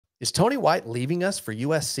Is Tony White leaving us for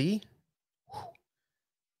USC?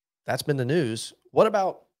 That's been the news. What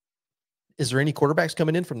about, is there any quarterbacks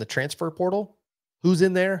coming in from the transfer portal? Who's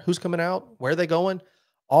in there? Who's coming out? Where are they going?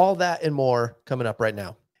 All that and more coming up right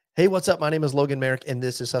now. Hey, what's up? My name is Logan Merrick, and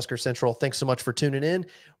this is Husker Central. Thanks so much for tuning in.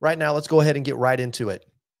 Right now, let's go ahead and get right into it.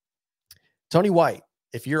 Tony White,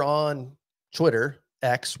 if you're on Twitter,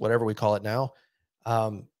 X, whatever we call it now,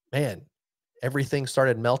 man, everything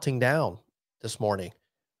started melting down this morning,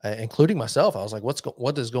 including myself. I was like,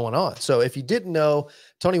 what is going on? So if you didn't know,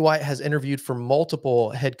 Tony White has interviewed for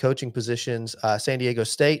multiple head coaching positions. San Diego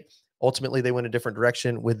State, ultimately they went a different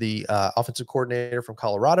direction with the offensive coordinator from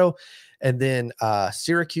Colorado. And then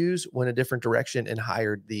Syracuse went a different direction and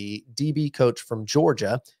hired the DB coach from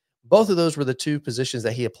Georgia. Both of those were the two positions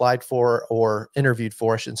that he applied for or interviewed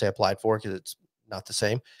for. I shouldn't say applied for because it's not the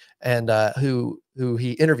same. And who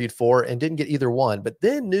he interviewed for and didn't get either one. But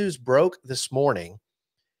then news broke this morning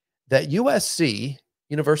that USC,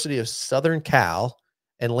 University of Southern Cal,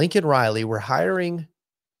 and Lincoln Riley were hiring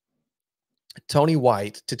Tony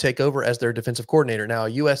White to take over as their defensive coordinator. Now,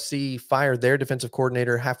 USC fired their defensive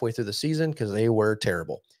coordinator halfway through the season because they were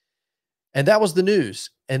terrible. And that was the news.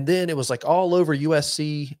 And then it was like all over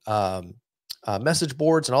USC message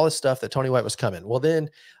boards and all this stuff that Tony White was coming. Well, then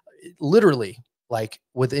literally like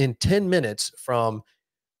within 10 minutes from,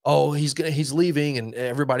 oh, he's leaving, and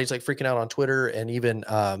everybody's like freaking out on Twitter, and even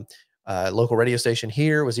local radio station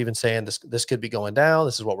here was even saying this could be going down.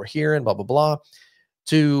 This is what we're hearing, blah, blah, blah.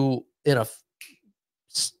 To in a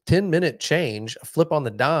 10-minute change, a flip on the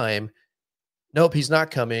dime. Nope, he's not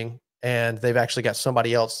coming. And they've actually got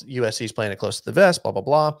somebody else. USC's playing it close to the vest, blah, blah,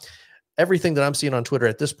 blah. Everything that I'm seeing on Twitter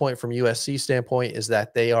at this point from USC standpoint is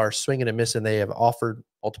that they are swinging and missing. They have offered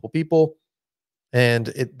multiple people, and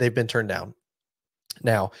they've been turned down.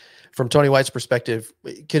 Now, from Tony White's perspective,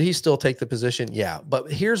 could he still take the position? Yeah.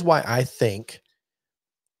 But here's why I think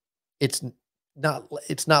it's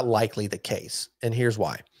not likely the case. And here's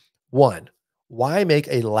why. One, why make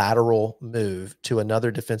a lateral move to another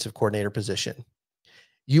defensive coordinator position?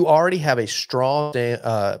 You already have a strong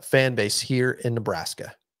fan base here in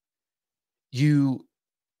Nebraska. You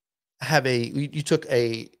took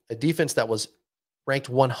a defense that was ranked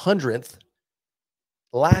 100th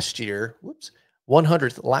last year.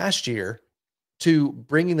 100th last year, to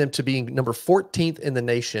bringing them to being number 14th in the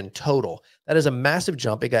nation total. That is a massive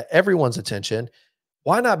jump. It got everyone's attention.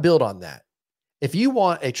 Why not build on that? If you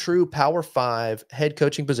want a true Power 5 head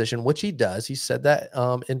coaching position, which he does, he said that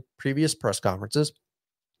in previous press conferences,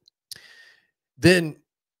 then,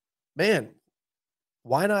 man,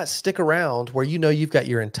 why not stick around where you know you've got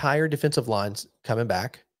your entire defensive lines coming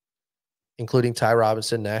back, including Ty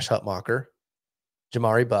Robinson, Nash Hutmacher,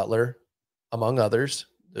 Jamari Butler, among others,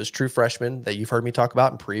 those true freshmen that you've heard me talk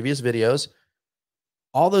about in previous videos.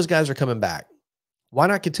 All those guys are coming back. Why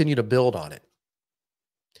not continue to build on it?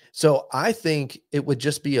 So I think it would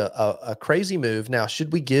just be a crazy move. Now,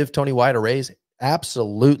 should we give Tony White a raise?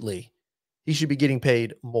 Absolutely. He should be getting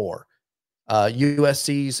paid more.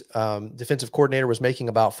 USC's defensive coordinator was making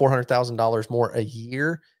about $400,000 more a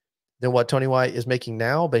year than what Tony White is making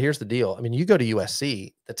now. But here's the deal. I mean, you go to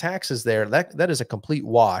USC, the taxes there, that is a complete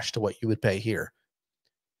wash to what you would pay here.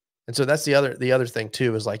 And so that's the other thing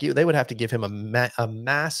too, is like they would have to give him a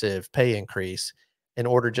massive pay increase in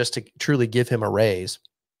order just to truly give him a raise,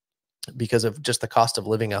 because of just the cost of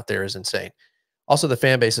living out there is insane. Also, the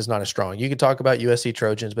fan base is not as strong. You can talk about USC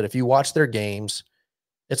Trojans, but if you watch their games,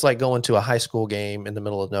 it's like going to a high school game in the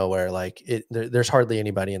middle of nowhere. Like there's hardly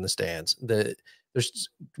anybody in the stands. There's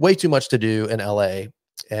way too much to do in LA.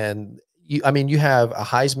 And you have a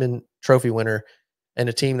Heisman Trophy winner and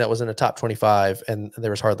a team that was in the top 25, and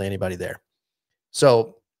there was hardly anybody there.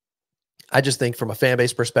 So I just think from a fan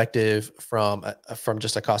base perspective, from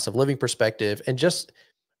just a cost of living perspective, and just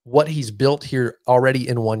what he's built here already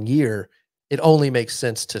in 1 year, it only makes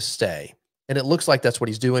sense to stay. And it looks like that's what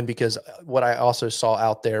he's doing, because what I also saw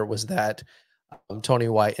out there was that Tony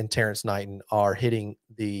White and Terrence Knighton are hitting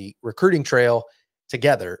the recruiting trail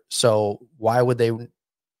together. So why would they,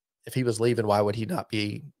 if he was leaving, why would he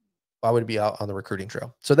be out on the recruiting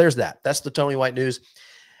trail? So there's that. That's the Tony White news.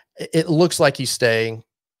 It looks like he's staying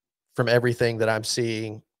from everything that I'm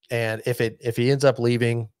seeing. And if he ends up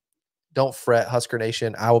leaving, don't fret, Husker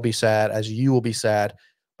Nation. I will be sad, as you will be sad.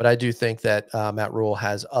 But I do think that Matt Rule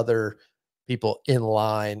has other people in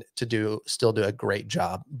line to still do a great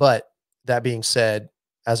job. But that being said,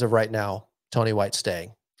 as of right now, Tony White's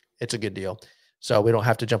staying. It's a good deal. So we don't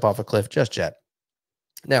have to jump off a cliff just yet.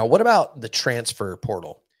 Now, what about the transfer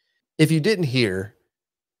portal? If you didn't hear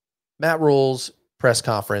Matt Rule's press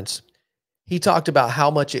conference, he talked about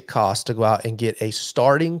how much it costs to go out and get a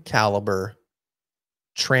starting caliber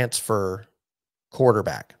transfer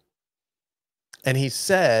quarterback. And he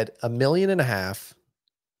said $1.5 million to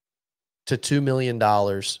 $2 million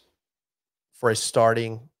for a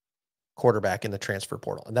starting quarterback in the transfer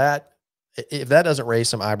portal. And that, if that doesn't raise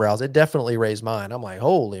some eyebrows, it definitely raised mine. I'm like,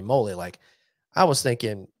 holy moly. Like, I was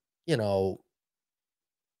thinking, you know,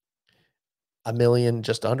 a million,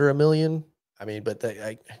 just under a million. I mean, but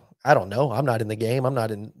I don't know. I'm not in the game. I'm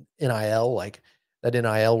not in NIL, like that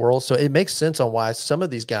NIL world. So it makes sense on why some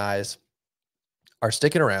of these guys are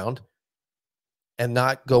sticking around and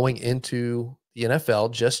not going into the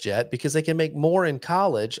NFL just yet, because they can make more in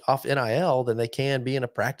college off NIL than they can being a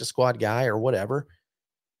practice squad guy or whatever.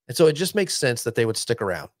 And so it just makes sense that they would stick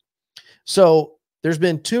around. So there's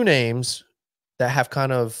been two names that have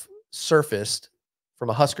kind of surfaced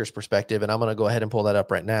from a Huskers perspective, and I'm going to go ahead and pull that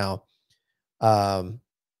up right now.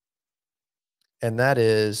 And that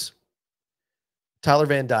is Tyler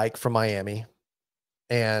Van Dyke from Miami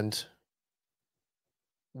and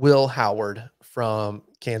Will Howard from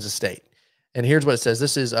Kansas State. And here's what it says.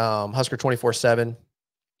 This is Husker 24/7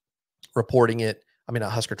 reporting it. I mean,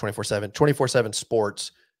 not Husker 24/7, 24/7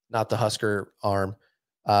 Sports, not the Husker arm.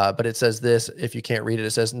 But it says this, if you can't read it,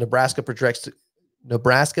 it says Nebraska projects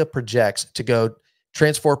to go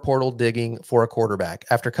transfer portal digging for a quarterback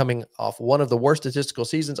after coming off one of the worst statistical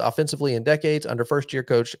seasons offensively in decades under first-year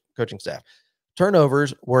coaching staff.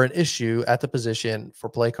 Turnovers were an issue at the position for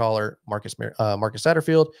play caller Marcus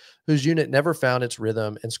Satterfield, whose unit never found its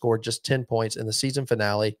rhythm and scored just 10 points in the season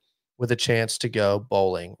finale with a chance to go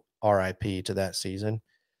bowling. RIP to that season.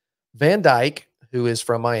 Van Dyke, who is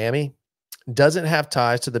from Miami, doesn't have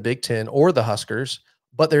ties to the Big Ten or the Huskers,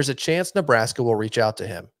 but there's a chance Nebraska will reach out to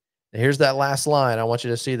him. And here's that last line. I want you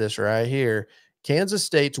to see this right here. Kansas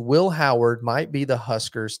State's Will Howard might be the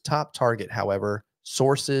Huskers' top target, however,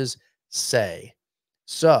 sources say.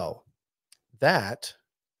 So that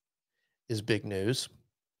is big news.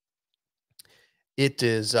 It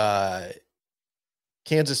is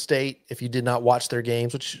Kansas State. If you did not watch their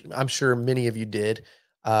games, which I'm sure many of you did,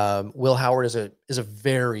 Will Howard is a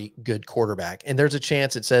very good quarterback, and there's a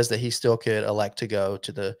chance, it says, that he still could elect to go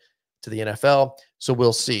to the NFL. So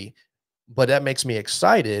we'll see. But that makes me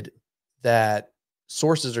excited that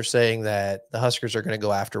sources are saying that the Huskers are going to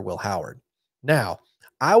go after Will Howard. Now,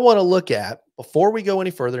 I want to look at, before we go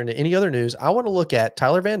any further into any other news, I want to look at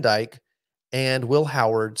Tyler Van Dyke and Will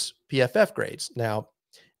Howard's PFF grades. Now,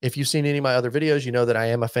 if you've seen any of my other videos, you know that I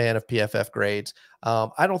am a fan of PFF grades.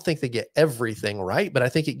 I don't think they get everything right, but I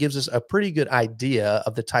think it gives us a pretty good idea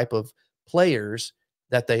of the type of players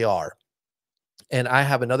that they are. And I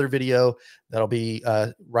have another video that'll be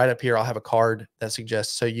right up here. I'll have a card that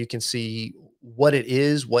suggests, so you can see what it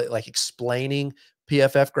is, like explaining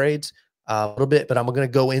PFF grades a little bit, but I'm going to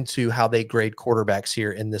go into how they grade quarterbacks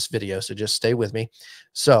here in this video. So just stay with me.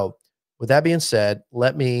 So with that being said,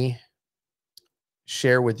 let me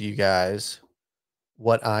share with you guys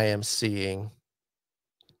what I am seeing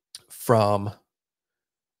from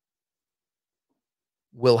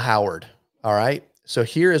Will Howard. All right. So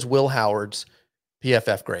here is Will Howard's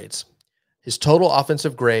PFF grades. His total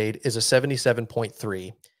offensive grade is a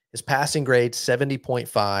 77.3. His passing grade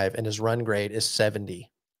 70.5, and his run grade is 78.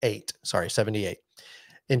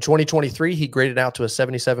 In 2023, he graded out to a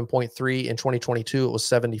 77.3. In 2022, it was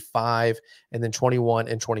 75. And then 21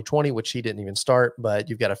 and 2020, which he didn't even start, but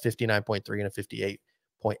you've got a 59.3 and a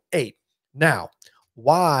 58.8. Now,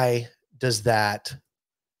 why does that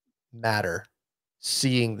matter?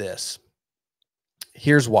 Seeing this,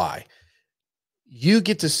 here's why. You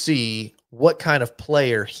get to see what kind of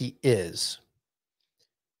player he is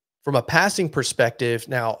from a passing perspective.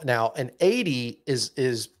 Now an 80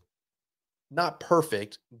 is not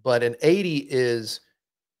perfect, but an 80 is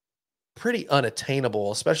pretty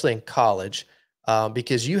unattainable, especially in college,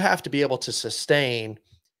 because you have to be able to sustain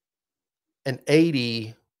an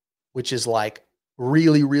 80, which is like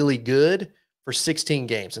really, really good, for 16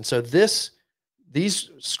 games. And so these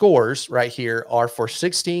scores right here are for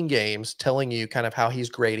 16 games, telling you kind of how he's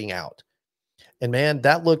grading out. And man,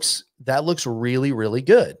 that looks really, really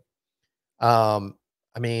good. I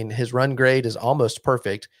mean, his run grade is almost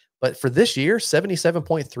perfect, but for this year,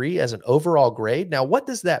 77.3 as an overall grade. Now, what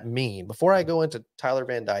does that mean? Before I go into Tyler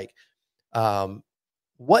Van Dyke,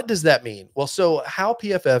 what does that mean? Well, so how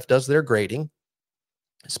PFF does their grading,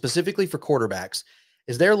 specifically for quarterbacks,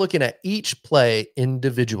 is they're looking at each play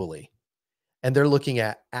individually. And they're looking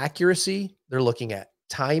at accuracy. They're looking at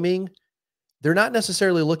timing. They're not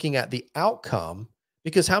necessarily looking at the outcome,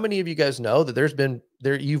 because how many of you guys know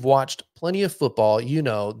that you've watched plenty of football. You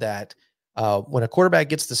know that when a quarterback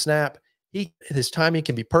gets the snap, his timing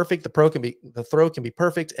can be perfect. The throw can be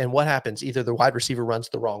perfect. And what happens? Either the wide receiver runs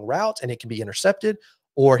the wrong route and it can be intercepted,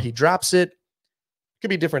 or he drops it. Could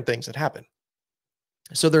be different things that happen.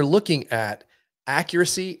 So they're looking at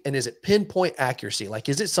accuracy, and is it pinpoint accuracy? Like,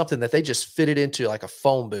 is it something that they just fit it into like a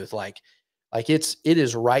phone booth? Like it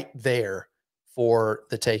is right there for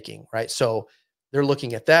the taking, right? So they're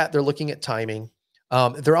looking at that. They're looking at timing.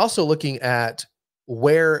 They're also looking at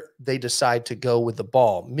where they decide to go with the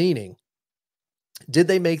ball, meaning, did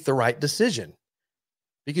they make the right decision?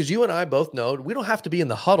 Because you and I both know we don't have to be in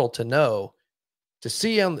the huddle to know, to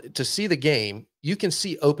see the game. You can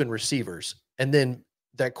see open receivers, and then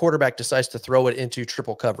that quarterback decides to throw it into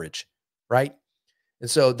triple coverage, right? And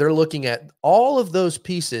so they're looking at all of those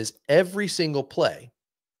pieces every single play.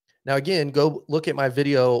 Now, again, go look at my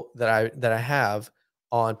video that I have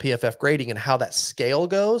on PFF grading and how that scale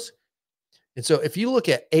goes. And so if you look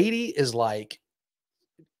at 80 is like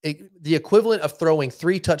the equivalent of throwing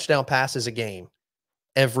 3 touchdown passes a game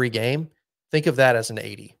every game, think of that as an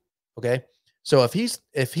 80. Okay. So if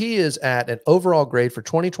he is at an overall grade for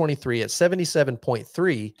 2023 at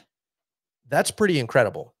 77.3, that's pretty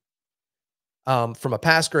incredible. From a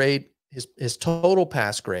pass grade, his total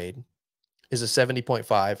pass grade is a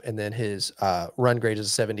 70.5, and then his run grade is a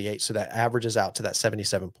 78. So that averages out to that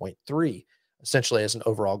 77.3, essentially as an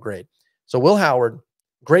overall grade. So Will Howard,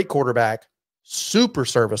 great quarterback, super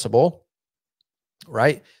serviceable,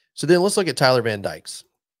 right? So then let's look at Tyler Van Dyke's.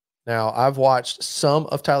 Now, I've watched some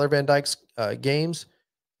of Tyler Van Dyke's games,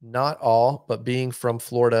 not all, but being from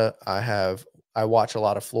Florida, I watch a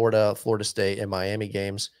lot of Florida State, and Miami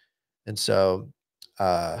games. And so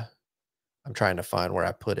I'm trying to find where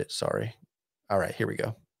I put it. Sorry. All right, here we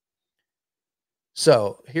go.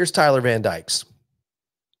 So here's Tyler Van Dyke's.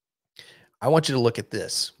 I want you to look at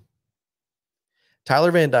this.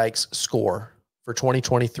 Tyler Van Dyke's score for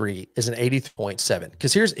 2023 is an 83.7.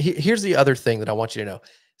 Because here's the other thing that I want you to know.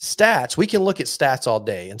 Stats, we can look at stats all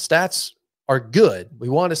day, and stats are good. We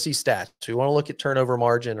want to see stats. We want to look at turnover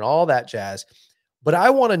margin and all that jazz. But I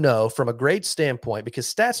want to know from a grade standpoint,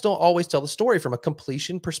 because stats don't always tell the story from a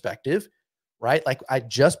completion perspective, right? Like I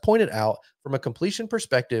just pointed out, from a completion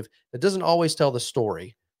perspective, it doesn't always tell the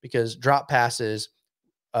story, because drop passes,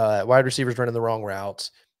 wide receivers running the wrong routes,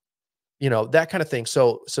 that kind of thing.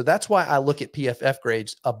 So that's why I look at PFF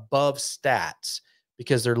grades above stats,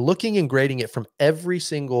 because they're looking and grading it from every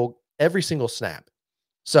single snap.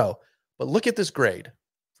 So, but look at this grade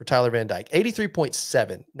for Tyler Van Dyke,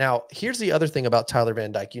 83.7. Now, here's the other thing about Tyler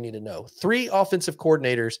Van Dyke you need to know. 3 offensive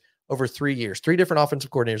coordinators over 3 years, 3 different offensive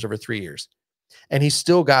coordinators over 3 years. And he's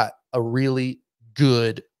still got a really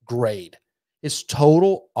good grade. His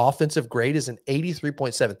total offensive grade is an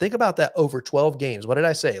 83.7. Think about that over 12 games. What did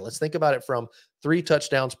I say? Let's think about it from 3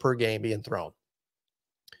 touchdowns per game being thrown.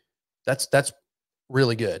 That's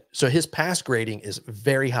really good. So his pass grading is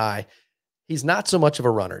very high. He's not so much of a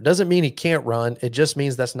runner. Doesn't mean he can't run. It just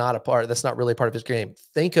means that's not really part of his game.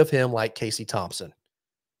 Think of him like Casey Thompson.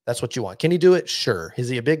 That's what you want. Can he do it? Sure. Is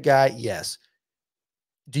he a big guy? Yes.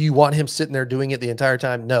 Do you want him sitting there doing it the entire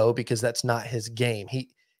time? No, because that's not his game. He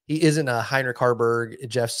isn't a Heinrich Harburg,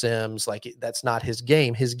 Jeff Sims. Like, that's not his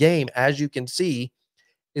game. His game, as you can see,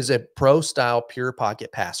 is a pro-style pure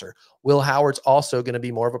pocket passer. Will Howard's also going to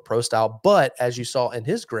be more of a pro-style, but as you saw in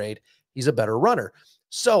his grade, he's a better runner.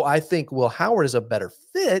 So I think Will Howard is a better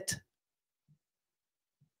fit,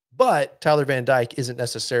 but Tyler Van Dyke isn't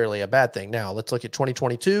necessarily a bad thing. Now, let's look at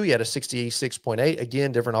 2022. He had a 66.8.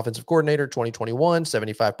 Again, different offensive coordinator. 2021,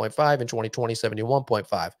 75.5, and 2020,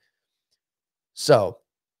 71.5. So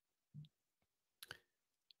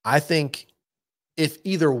I think if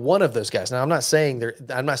either one of those guys, now I'm not saying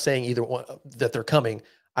either one that they're coming.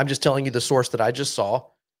 I'm just telling you the source that I just saw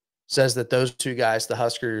says that those 2 guys, the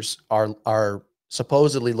Huskers are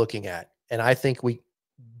supposedly looking at. And I think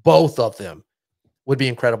both of them would be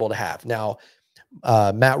incredible to have. Now,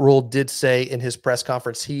 Matt Rule did say in his press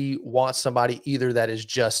conference, he wants somebody either that is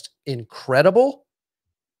just incredible,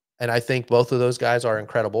 and I think both of those guys are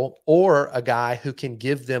incredible, or a guy who can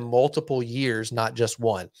give them multiple years, not just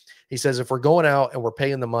one. He says, if we're going out and we're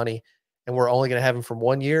paying the money and we're only going to have him from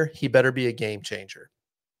 1 year, he better be a game changer.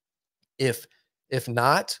 If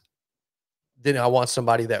not, then I want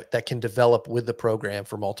somebody that can develop with the program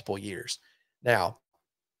for multiple years. Now,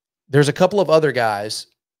 there's a couple of other guys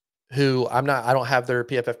who I don't have their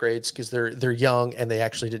PFF grades because they're young and they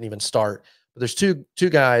actually didn't even start. But there's two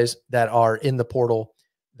guys that are in the portal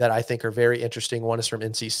that I think are very interesting. One is from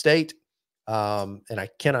NC State, and I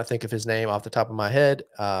cannot think of his name off the top of my head.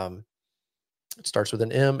 It starts with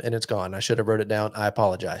an M and it's gone. I should have wrote it down. I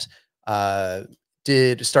apologize.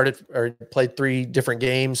 played 3 different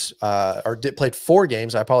games, played 4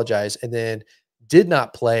 games, I apologize, and then did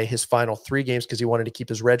not play his final 3 games because he wanted to keep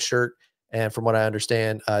his red shirt. And from what I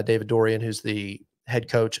understand, David Dorian, who's the head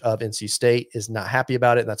coach of NC State, is not happy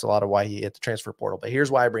about it, and that's a lot of why he hit the transfer portal. But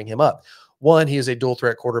here's why I bring him up. One, he is a dual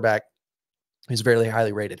threat quarterback. He's very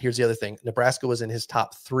highly rated. Here's the other thing. Nebraska was in his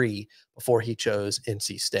top 3 before he chose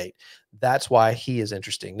NC State. That's why he is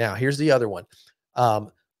interesting. Now, here's the other one.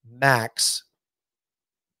 Max,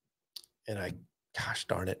 and gosh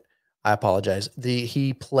darn it, I apologize.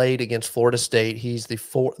 He played against Florida State. He's the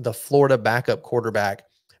Florida backup quarterback.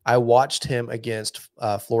 I watched him against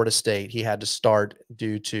Florida State. He had to start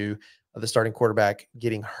due to the starting quarterback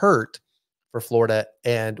getting hurt for Florida,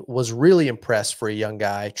 and was really impressed for a young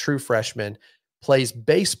guy, true freshman, plays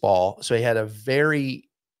baseball. So he had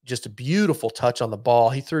just a beautiful touch on the ball.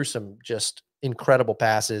 He threw some just incredible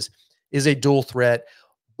passes, is a dual threat,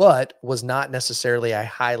 but was not necessarily a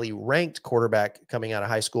highly ranked quarterback coming out of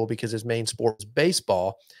high school because his main sport was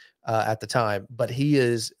baseball at the time. But he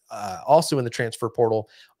is also in the transfer portal,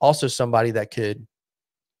 also somebody that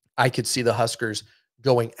I could see the Huskers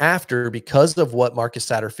going after because of what Marcus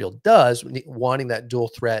Satterfield does, wanting that dual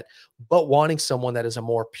threat, but wanting someone that is a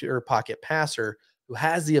more pure pocket passer who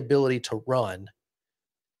has the ability to run.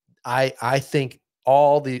 I think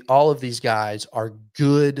all of these guys are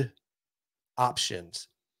good options.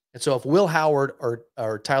 And so if Will Howard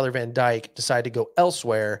or Tyler Van Dyke decide to go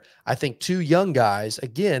elsewhere, I think 2 young guys,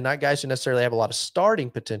 again, not guys who necessarily have a lot of starting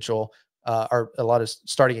potential or a lot of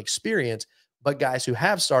starting experience, but guys who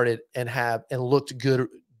have started and looked good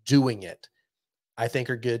doing it, I think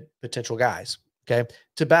are good potential guys, okay,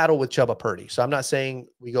 to battle with Chubba Purdy. So I'm not saying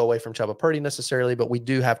we go away from Chubba Purdy necessarily, but we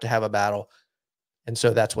do have to have a battle. And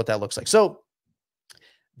so that's what that looks like. So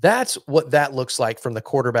that's what that looks like from the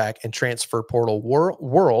quarterback and transfer portal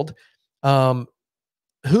world.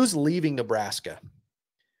 Who's leaving Nebraska?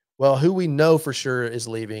 Well, who we know for sure is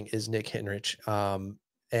leaving is Nick Henrich.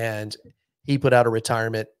 And he put out a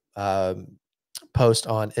retirement post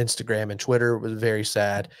on Instagram and Twitter. It was very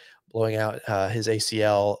sad, blowing out his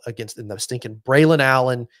ACL against the stinking Braylon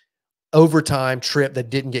Allen overtime trip that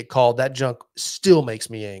didn't get called. That junk still makes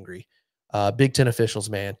me angry. Big Ten officials,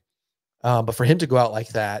 man. But for him to go out like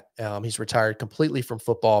that, he's retired completely from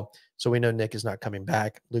football. So we know Nick is not coming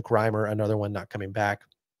back. Luke Reimer, another one, not coming back.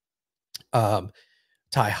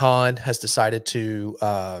 Ty Hahn has decided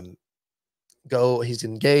to go. He's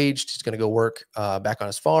engaged. He's going to go work back on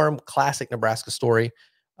his farm. Classic Nebraska story.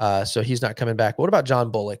 So he's not coming back. What about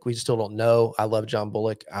John Bullock? We still don't know. I love John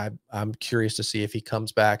Bullock. I'm curious to see if he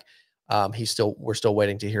comes back. We're still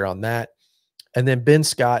waiting to hear on that. And then Ben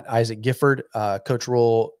Scott, Isaac Gifford, Coach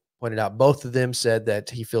Rule pointed out, both of them said that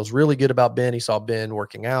he feels really good about Ben. He saw Ben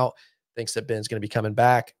working out, thinks that Ben's going to be coming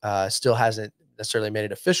back. Still hasn't necessarily made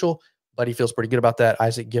it official, but he feels pretty good about that.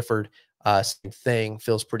 Isaac Gifford, same thing,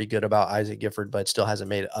 feels pretty good about Isaac Gifford, but still hasn't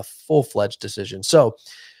made a full-fledged decision. So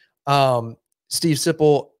Steve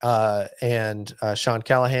Sipple and Sean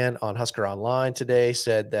Callahan on Husker Online today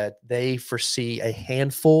said that they foresee a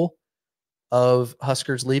handful of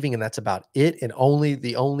Huskers leaving, and that's about it. And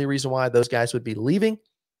the only reason why those guys would be leaving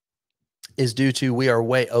is due to we are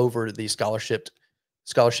way over the scholarship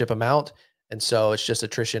amount. And so it's just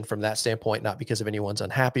attrition from that standpoint, not because of anyone's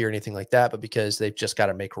unhappy or anything like that, but because they've just got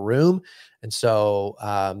to make room. And so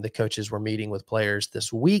the coaches were meeting with players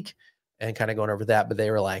this week and kind of going over that, but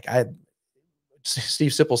they were like,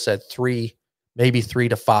 Steve Sipple said 3, maybe 3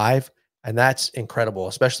 to 5. And that's incredible,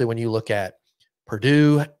 especially when you look at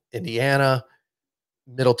Purdue, Indiana,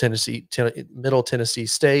 Middle Tennessee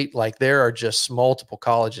State. Like, there are just multiple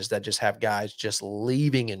colleges that just have guys just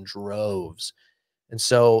leaving in droves. And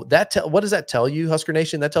so what does that tell you, Husker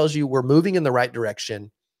Nation? That tells you we're moving in the right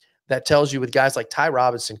direction. That tells you with guys like Ty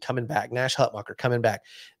Robinson coming back, Nash Hutmacher coming back,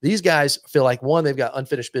 these guys feel like, 1, they've got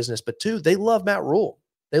unfinished business, but 2, they love Matt Rule.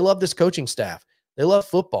 They love this coaching staff. They love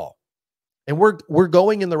football. And we're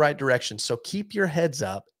going in the right direction. So keep your heads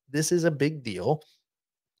up. This is a big deal.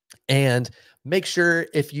 And make sure,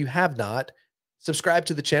 if you have not, subscribe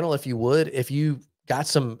to the channel if you would. If you got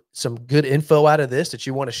some good info out of this that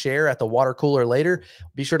you want to share at the water cooler later,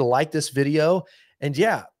 be sure to like this video. And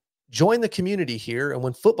yeah, join the community here. And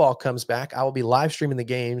when football comes back, I will be live streaming the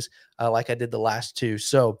games like I did the last 2.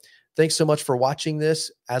 So thanks so much for watching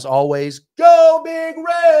this. As always, go Big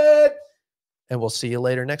Red! And we'll see you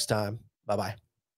later next time. Bye-bye.